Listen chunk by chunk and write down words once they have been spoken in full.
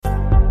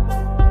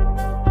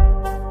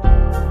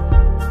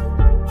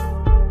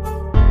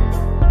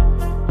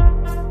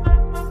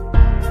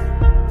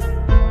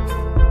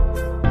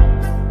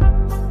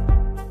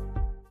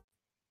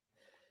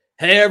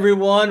Hey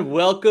everyone,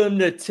 welcome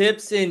to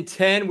Tips in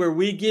 10, where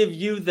we give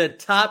you the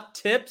top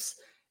tips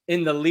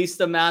in the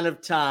least amount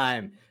of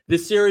time.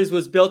 This series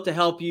was built to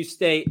help you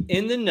stay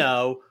in the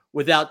know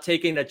without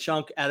taking a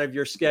chunk out of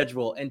your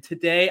schedule. And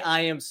today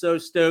I am so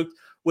stoked.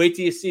 Wait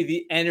till you see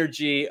the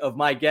energy of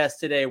my guest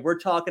today. We're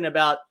talking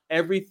about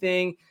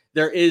everything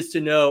there is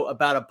to know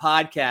about a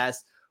podcast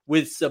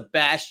with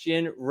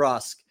Sebastian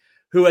Rusk,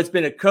 who has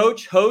been a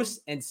coach,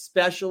 host, and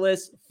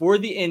specialist for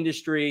the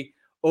industry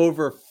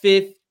over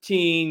 15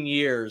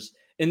 years.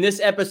 In this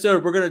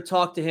episode, we're going to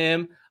talk to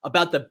him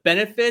about the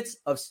benefits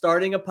of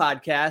starting a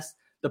podcast,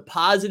 the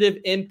positive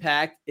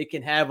impact it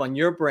can have on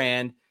your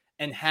brand,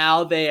 and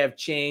how they have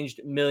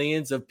changed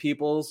millions of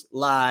people's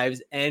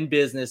lives and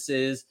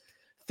businesses.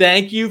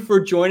 Thank you for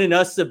joining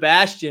us,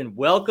 Sebastian.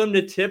 Welcome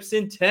to Tips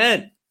in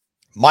 10.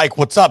 Mike,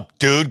 what's up,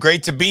 dude?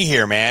 Great to be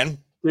here, man.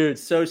 Dude,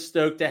 so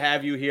stoked to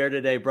have you here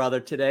today, brother.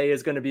 Today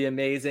is going to be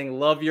amazing.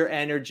 Love your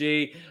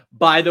energy.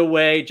 By the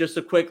way, just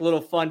a quick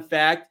little fun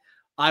fact.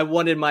 I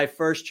wanted my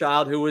first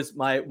child, who was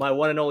my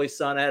one and only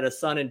son. I had a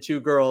son and two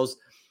girls,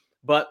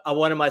 but I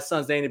wanted my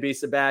son's name to be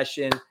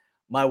Sebastian.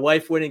 My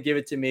wife wouldn't give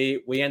it to me.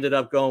 We ended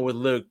up going with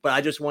Luke, but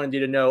I just wanted you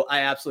to know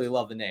I absolutely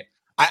love the name.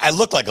 I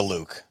look like a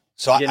Luke,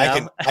 so I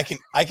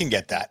can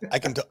get that. I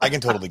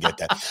can totally get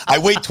that. I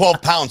weighed 12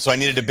 pounds, so I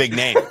needed a big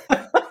name.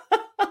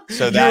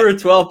 So you were a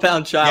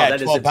 12-pound child. Yeah,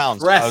 that 12 is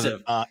pounds.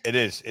 Impressive. It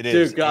is.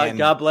 Dude,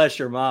 God bless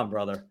your mom,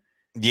 brother.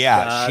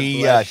 Yeah,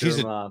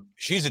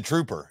 she's a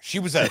trooper. She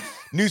was a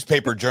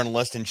newspaper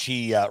journalist, and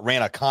she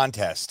ran a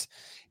contest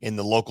in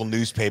the local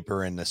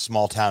newspaper in the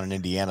small town in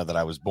Indiana that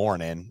I was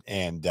born in.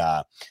 And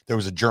there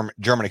was a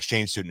German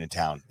exchange student in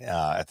town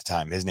at the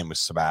time. His name was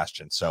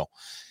Sebastian. So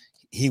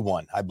he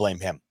won. I blame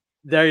him.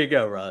 There you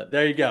go, brother.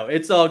 There you go.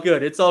 It's all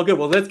good. It's all good.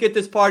 Well, let's get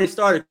this party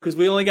started because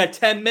we only got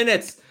 10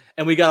 minutes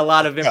and we got a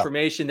lot of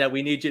information that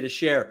we need you to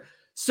share.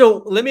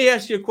 So let me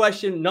ask you a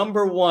question.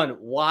 Number one,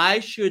 why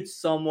should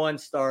someone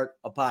start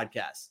a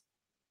podcast?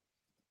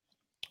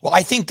 Well,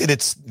 I think that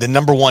it's the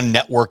number one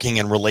networking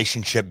and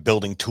relationship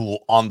building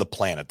tool on the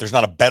planet. There's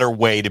not a better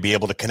way to be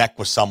able to connect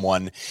with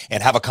someone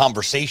and have a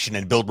conversation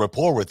and build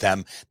rapport with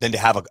them than to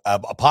have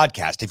a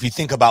podcast. If you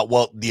think about,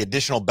 well, the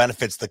additional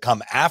benefits that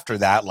come after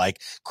that,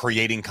 like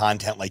creating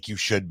content like you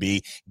should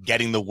be,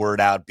 getting the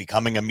word out,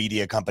 becoming a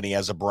media company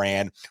as a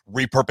brand,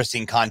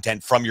 repurposing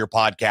content from your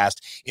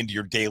podcast into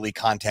your daily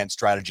content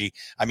strategy.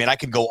 I mean, I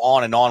could go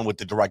on and on with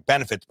the direct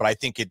benefits, but I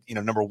think it,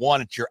 number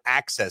one, it's your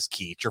access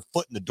key. It's your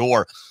foot in the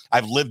door.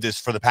 I've lived this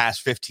for the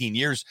past 15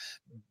 years,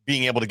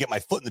 being able to get my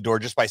foot in the door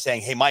just by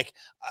saying, hey, Mike,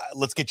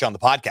 let's get you on the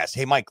podcast.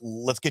 Hey, Mike,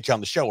 let's get you on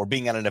the show. Or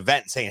being at an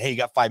event and saying, hey, you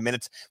got 5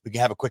 minutes? We can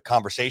have a quick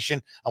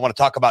conversation. I want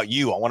to talk about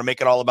you. I want to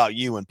make it all about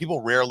you. And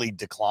people rarely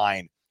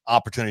decline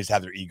opportunities to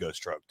have their ego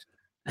stroked.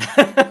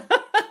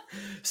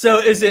 So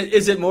is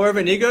it more of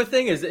an ego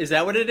thing? Is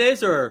that what it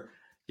is? Or,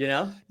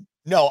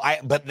 No,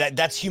 but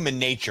that's human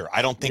nature.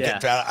 I don't think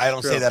I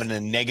don't true. say that in a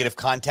negative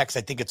context.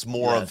 I think it's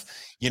more of,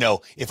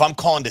 if I'm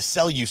calling to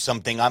sell you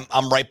something,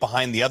 I'm right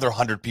behind the other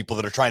 100 people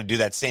that are trying to do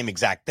that same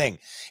exact thing.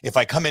 If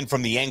I come in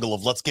from the angle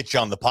of let's get you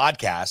on the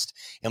podcast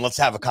and let's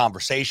have a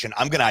conversation,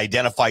 I'm going to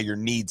identify your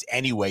needs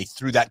anyway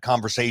through that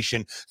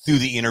conversation, through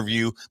the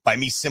interview, by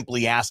me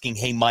simply asking,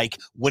 hey, Mike,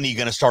 when are you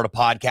going to start a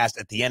podcast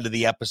at the end of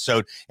the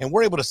episode? And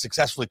we're able to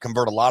successfully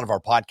convert a lot of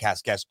our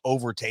podcast guests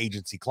over to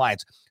agency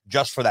clients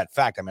just for that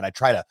fact. I mean, I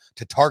try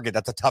to target,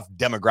 that's a tough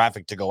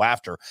demographic to go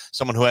after,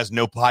 someone who has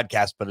no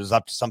podcast but is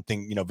up to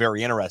something,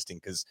 very interesting,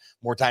 because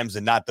more times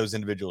than not, those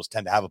individuals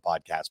tend to have a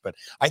podcast. But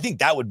I think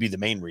that would be the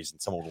main reason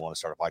someone would want to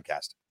start a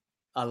podcast.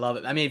 I love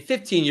it. I mean,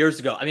 15 years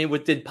ago,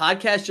 did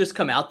podcasts just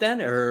come out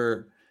then?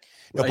 Or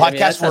no,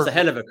 podcasts that's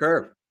ahead of a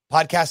curve.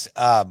 Podcasts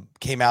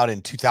came out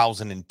in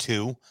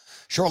 2002.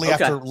 Shortly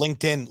after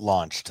LinkedIn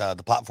launched,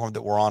 the platform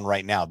that we're on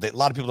right now. A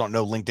lot of people don't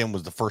know LinkedIn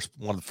was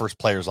one of the first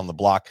players on the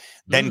block.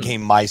 Then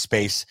came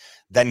MySpace.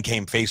 Then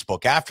came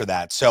Facebook after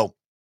that. So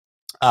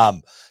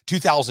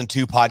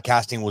 2002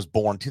 podcasting was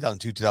born.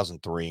 2002,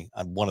 2003.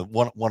 I'm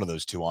one of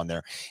those two on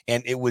there.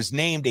 And it was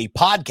named a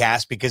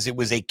podcast because it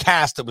was a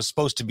cast that was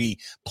supposed to be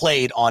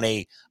played on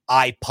a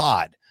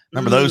iPod.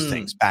 Remember those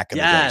things back in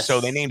the day?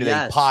 So they named it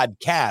a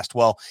podcast.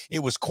 Well, it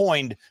was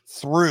coined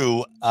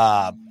through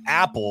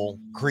Apple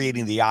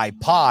creating the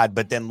iPod,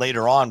 but then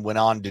later on went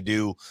on to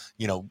do,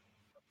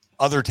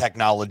 other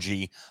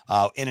technology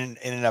in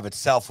and of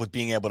itself, with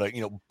being able to,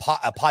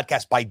 a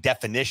podcast by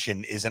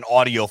definition is an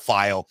audio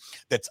file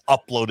that's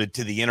uploaded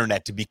to the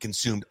internet to be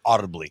consumed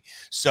audibly.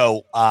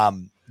 So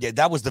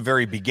that was the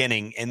very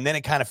beginning. And then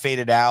it kind of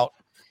faded out.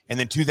 And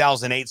then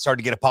 2008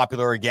 started to get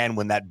popular again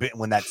when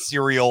that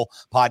serial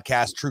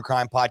podcast, true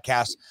crime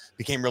podcast,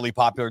 became really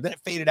popular. Then it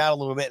faded out a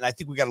little bit, and I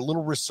think we got a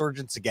little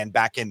resurgence again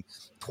back in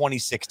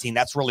 2016.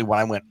 That's really when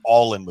I went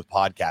all in with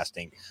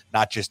podcasting,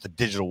 not just the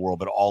digital world,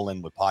 but all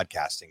in with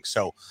podcasting.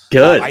 So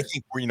good. I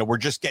think we're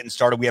just getting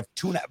started. We have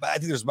I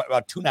think there's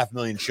about 2.5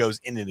 million shows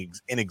in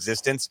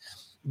existence.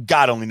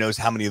 God only knows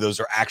how many of those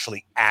are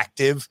actually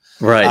active.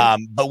 Right.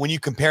 But when you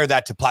compare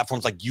that to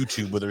platforms like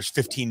YouTube, where there's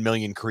 15 to 20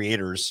 million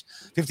creators,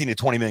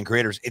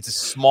 it's a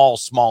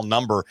small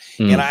number.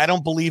 And I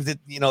don't believe that,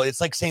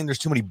 it's like saying there's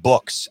too many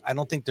books. I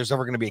don't think there's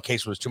ever going to be a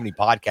case where there's too many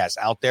podcasts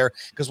out there,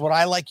 because what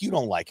I like, you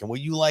don't like, and what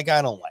you like,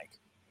 I don't like.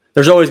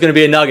 There's always going to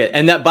be a nugget.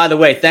 And that, by the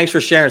way, thanks for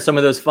sharing some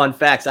of those fun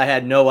facts. I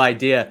had no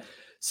idea.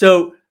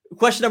 So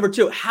question number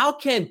 2, how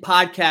can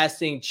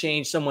podcasting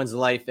change someone's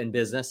life and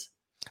business?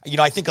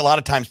 I think a lot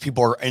of times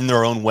people are in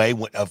their own way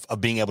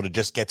of being able to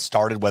just get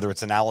started, whether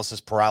it's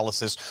analysis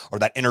paralysis or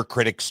that inner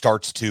critic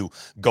starts to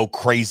go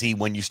crazy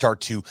when you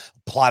start to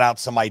plot out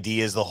some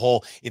ideas. The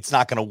whole, it's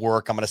not going to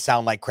work. I'm going to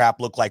sound like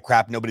crap, look like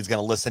crap. Nobody's going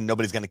to listen.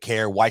 Nobody's going to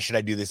care. Why should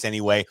I do this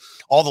anyway?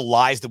 All the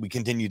lies that we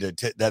continue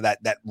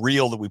that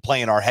reel that we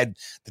play in our head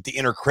that the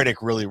inner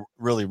critic really,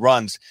 really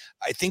runs.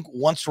 I think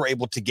once we're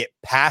able to get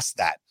past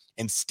that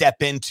and step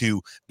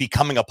into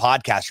becoming a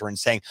podcaster and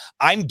saying,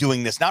 I'm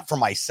doing this not for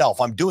myself.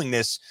 I'm doing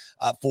this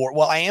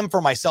I am for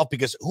myself,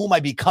 because who am I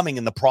becoming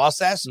in the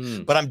process?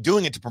 But I'm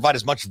doing it to provide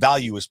as much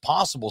value as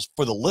possible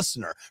for the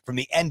listener, from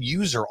the end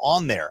user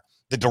on there.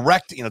 The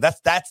direct,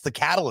 that's the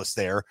catalyst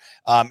there.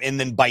 And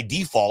then by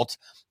default,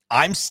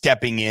 I'm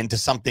stepping into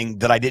something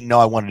that I didn't know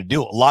I wanted to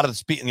do. A lot of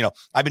the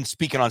I've been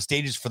speaking on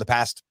stages for the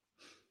past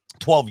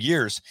 12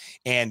 years.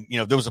 And,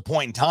 there was a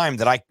point in time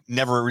that I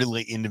never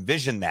really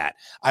envisioned that.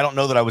 I don't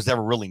know that I was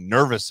ever really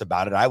nervous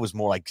about it. I was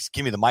more like, just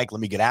give me the mic, let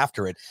me get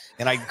after it.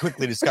 And I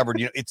quickly discovered,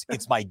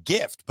 it's my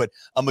gift. But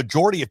a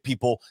majority of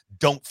people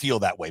don't feel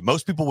that way.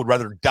 Most people would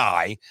rather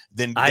die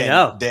than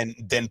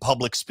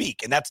public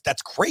speak. And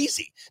that's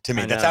crazy to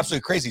me. That's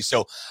absolutely crazy.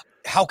 So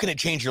how can it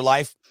change your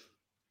life?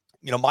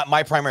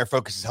 My primary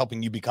focus is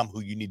helping you become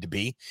who you need to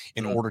be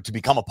in order to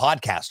become a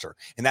podcaster.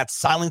 And that's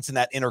silencing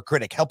that inner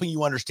critic, helping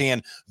you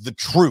understand the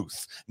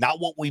truth, not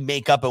what we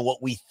make up and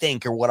what we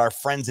think or what our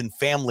friends and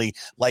family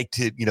like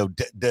to,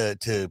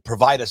 to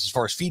provide us as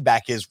far as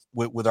feedback is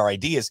with our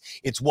ideas.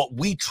 It's what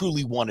we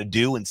truly want to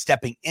do, and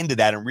stepping into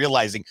that and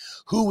realizing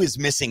who is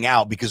missing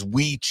out because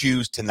we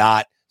choose to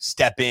not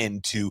step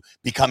into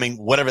becoming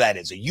whatever that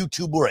is, a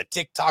YouTuber, a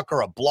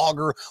TikToker, a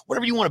blogger,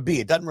 whatever you want to be.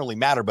 It doesn't really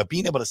matter, but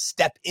being able to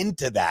step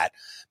into that,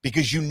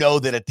 because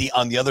that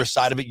on the other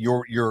side of it,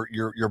 your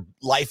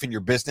life and your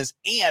business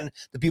and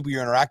the people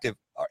you're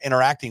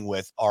interacting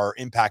with are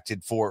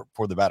impacted for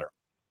the better.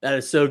 That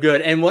is so good.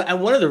 And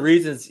one of the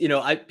reasons,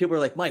 people are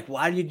like, Mike,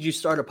 why did you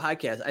start a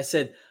podcast? I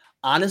said,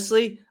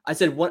 honestly,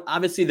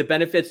 obviously the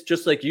benefits,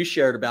 just like you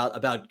shared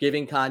about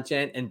giving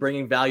content and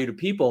bringing value to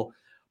people.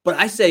 But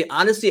I say,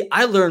 honestly,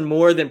 I learned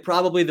more than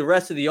probably the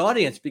rest of the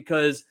audience,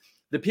 because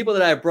the people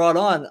that I brought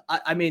on,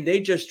 I mean, they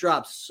just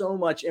drop so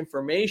much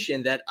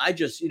information that I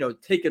just,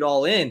 take it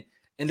all in,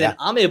 and then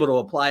I'm able to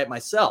apply it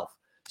myself.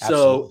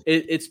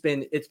 Absolutely. So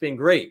it's been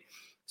great.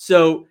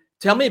 So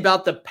tell me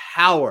about the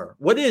power.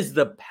 What is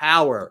the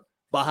power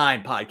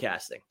behind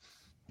podcasting?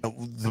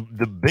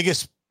 The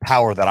biggest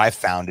power that I've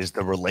found is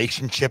the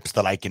relationships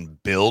that I can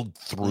build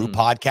through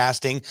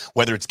podcasting,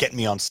 whether it's getting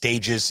me on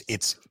stages,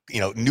 it's,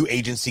 new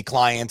agency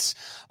clients,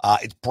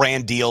 it's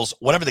brand deals,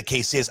 whatever the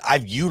case is.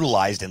 I've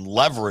utilized and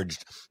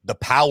leveraged the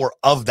power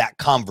of that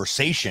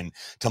conversation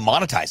to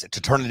monetize it,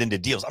 to turn it into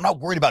deals. I'm not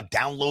worried about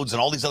downloads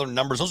and all these other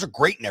numbers. Those are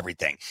great and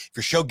everything. If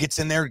your show gets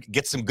in there,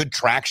 gets some good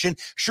traction,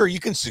 sure, you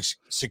can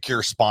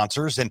secure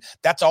sponsors, and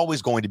that's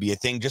always going to be a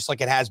thing, just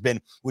like it has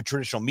been with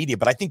traditional media.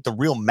 But I think the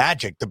real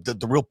magic,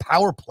 the real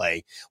power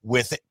play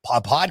with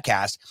a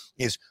podcast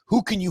is,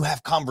 who can you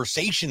have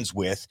conversations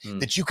with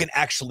that you can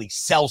actually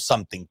sell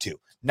something to?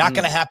 Not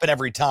going to happen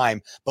every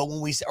time, but when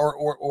we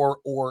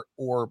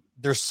or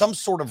there's some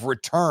sort of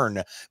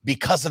return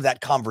because of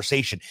that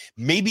conversation.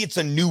 Maybe it's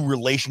a new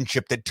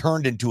relationship that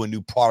turned into a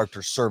new product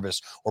or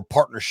service or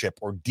partnership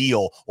or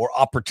deal or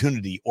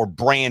opportunity or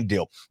brand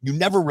deal. You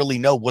never really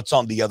know what's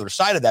on the other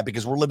side of that,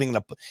 because we're living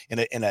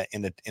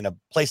in a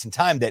place and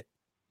time that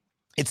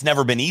it's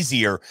never been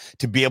easier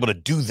to be able to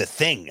do the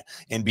thing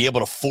and be able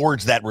to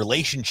forge that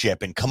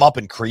relationship and come up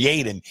and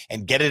create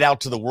and get it out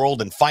to the world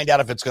and find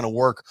out if it's going to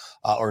work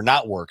or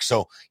not work.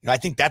 So, I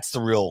think that's the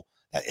real,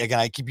 again,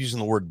 I keep using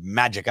the word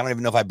magic. I don't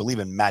even know if I believe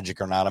in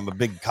magic or not. I'm a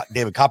big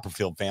David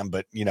Copperfield fan,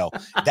 but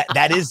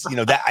that is,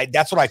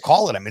 that's what I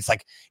call it. I mean, it's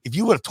like, if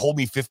you would have told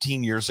me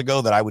 15 years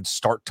ago that I would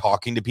start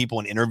talking to people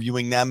and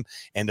interviewing them,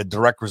 and the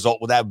direct result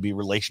with that would be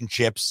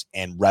relationships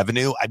and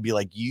revenue, I'd be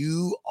like,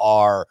 you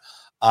are,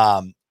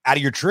 out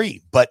of your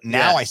tree. But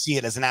now I see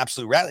it as an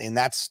absolute reality. And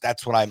that's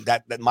what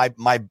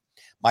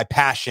my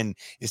passion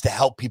is, to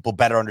help people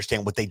better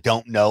understand what they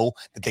don't know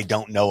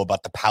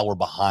about the power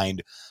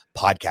behind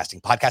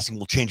podcasting. Podcasting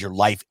will change your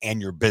life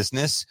and your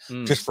business,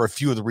 just for a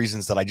few of the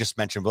reasons that I just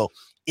mentioned. Well,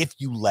 if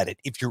you let it,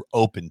 if you're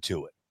open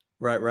to it.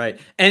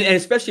 Right. And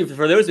especially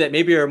for those that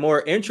maybe are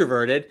more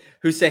introverted,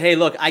 who say, hey,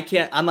 look,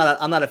 I'm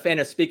not a fan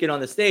of speaking on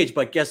the stage,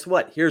 but guess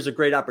what? Here's a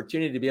great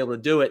opportunity to be able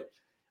to do it.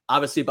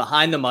 Obviously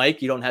behind the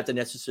mic, you don't have to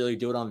necessarily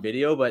do it on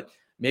video, but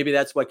maybe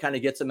that's what kind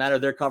of gets them out of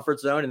their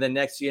comfort zone. And then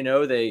next,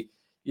 they,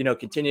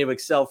 continue to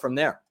excel from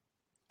there.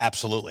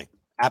 Absolutely.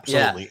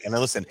 Absolutely. And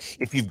listen,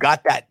 if you've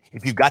got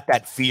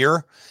that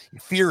fear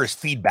is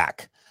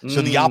feedback.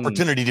 So the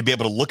opportunity to be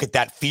able to look at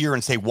that fear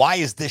and say, why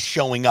is this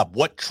showing up?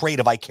 What trait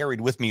have I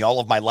carried with me all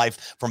of my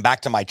life from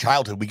back to my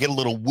childhood? We get a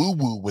little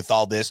woo-woo with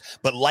all this,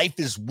 but life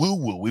is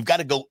woo-woo. We've got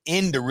to go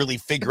in to really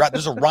figure out.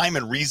 There's a rhyme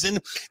and reason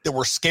that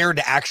we're scared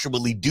to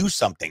actually do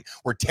something.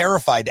 We're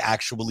terrified to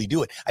actually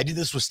do it. I did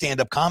this with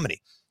stand-up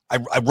comedy.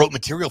 I wrote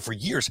material for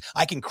years.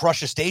 I can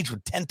crush a stage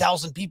with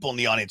 10,000 people in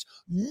the audience.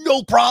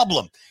 No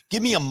problem.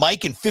 Give me a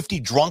mic and 50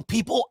 drunk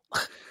people.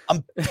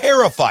 I'm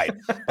terrified,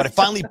 but I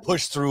finally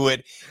pushed through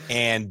it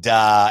and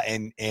got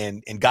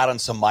on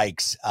some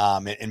mics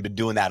and been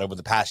doing that over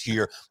the past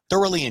year,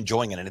 thoroughly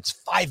enjoying it. And it's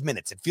 5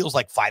 minutes. It feels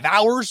like 5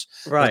 hours,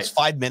 right? But it's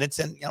 5 minutes,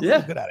 and I'm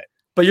really good at it.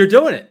 But you're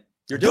doing it.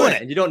 You're doing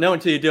it, and you don't know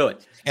until you do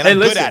it. And I'm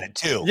good at it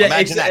too. Yeah,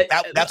 imagine that.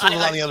 That's what's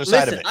on the other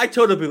side of it. I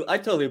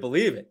totally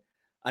believe it.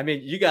 I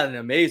mean, you got an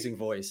amazing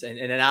voice and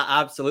an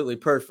absolutely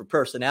perfect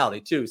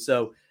personality too.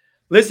 So,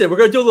 listen, we're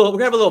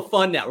gonna have a little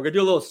fun now. We're gonna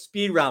do a little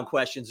speed round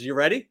questions. Are you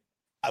ready?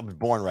 I was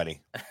born ready.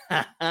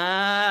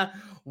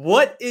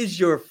 What is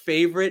your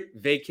favorite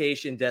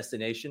vacation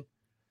destination?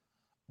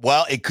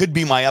 Well, it could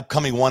be my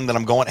upcoming one that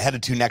I'm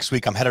headed to next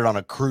week. I'm headed on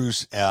a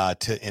cruise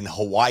in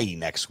Hawaii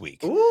next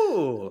week.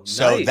 Ooh,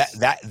 so nice.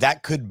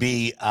 that could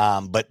be.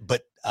 But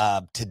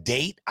to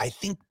date, I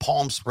think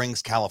Palm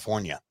Springs,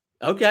 California.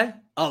 Okay.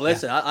 Oh,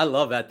 listen, yeah. I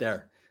love that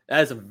there.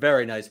 That is a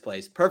very nice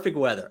place. Perfect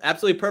weather.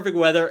 Absolutely perfect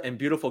weather and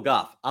beautiful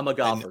golf. I'm a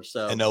golfer,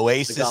 so an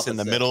oasis in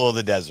the middle of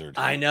the desert.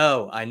 I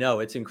know.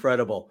 It's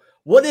incredible.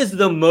 What is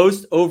the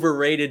most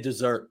overrated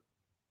dessert?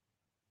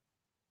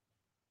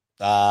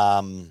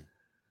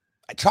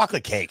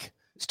 Chocolate cake.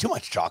 It's too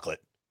much chocolate.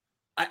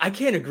 I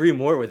can't agree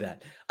more with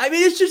that. I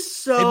mean, it's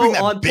just so they bring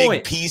that on big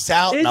point. Piece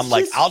out, and I'm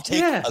like, I'll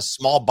take a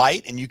small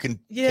bite, and you can.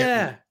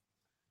 Yeah,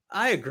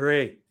 I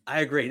agree.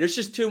 There's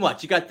just too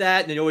much. You got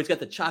that, and then you always got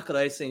the chocolate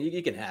icing.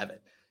 You can have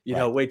it. You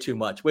know, way too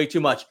much.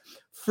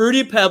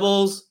 Fruity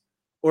Pebbles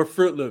or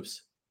Fruit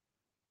Loops?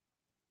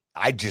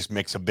 I just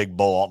mix a big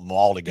bowl of them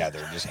all together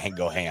and just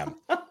go ham.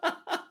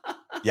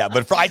 Yeah,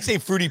 but I'd say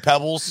Fruity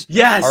Pebbles.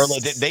 Yes,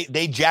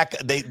 they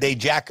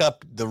jack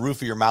up the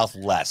roof of your mouth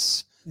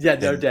less. Yeah,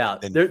 no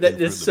doubt.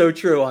 That's so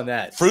true on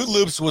that. Fruit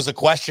Loops was a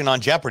question on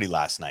Jeopardy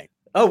last night.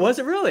 Oh, was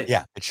it really?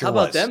 Yeah, it sure was.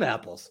 How about them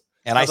apples?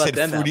 And I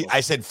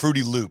said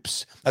Fruity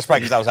Loops. That's probably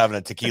because I was having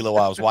a tequila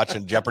while I was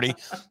watching Jeopardy.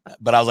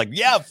 But I was like,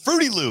 yeah,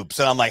 Fruity Loops.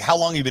 And I'm like, how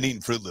long have you been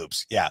eating Fruit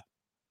Loops? Yeah.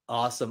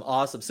 Awesome.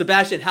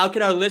 Sebastian, how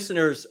can our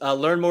listeners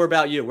learn more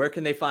about you? Where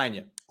can they find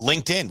you?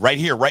 LinkedIn,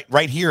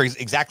 right here is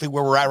exactly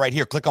where we're at right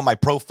here. Click on my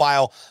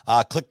profile,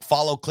 click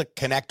follow, click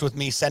connect with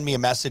me, send me a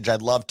message.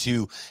 I'd love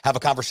to have a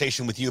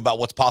conversation with you about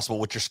what's possible,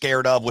 what you're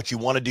scared of, what you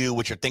want to do,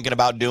 what you're thinking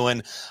about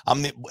doing.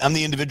 I'm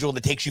the individual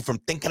that takes you from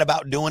thinking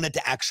about doing it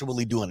to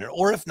actually doing it.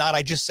 Or if not,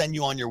 I just send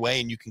you on your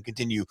way and you can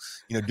continue,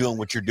 doing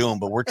what you're doing.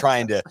 But we're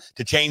trying to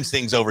change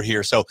things over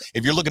here. So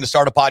if you're looking to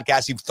start a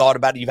podcast, you've thought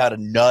about it, you've had a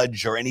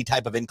nudge or any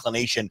type of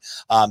inclination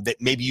that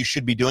maybe you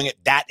should be doing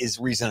it, that is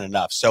reason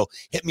enough. So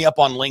hit me up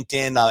on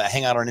LinkedIn.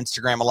 Hang out on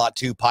Instagram a lot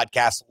too,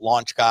 podcast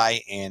launch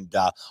guy, and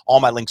all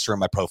my links are in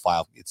my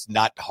profile. It's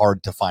not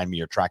hard to find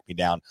me or track me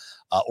down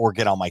or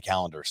get on my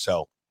calendar.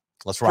 So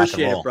let's rock and roll.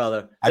 Appreciate it,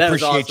 brother. I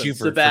appreciate you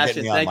for Sebastian.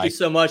 Getting me on, thank Mike. you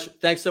so much.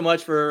 Thanks so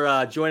much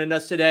for joining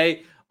us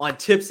today on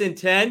Tips in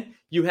 10.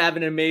 You have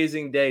an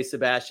amazing day,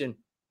 Sebastian.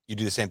 You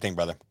do the same thing,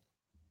 brother.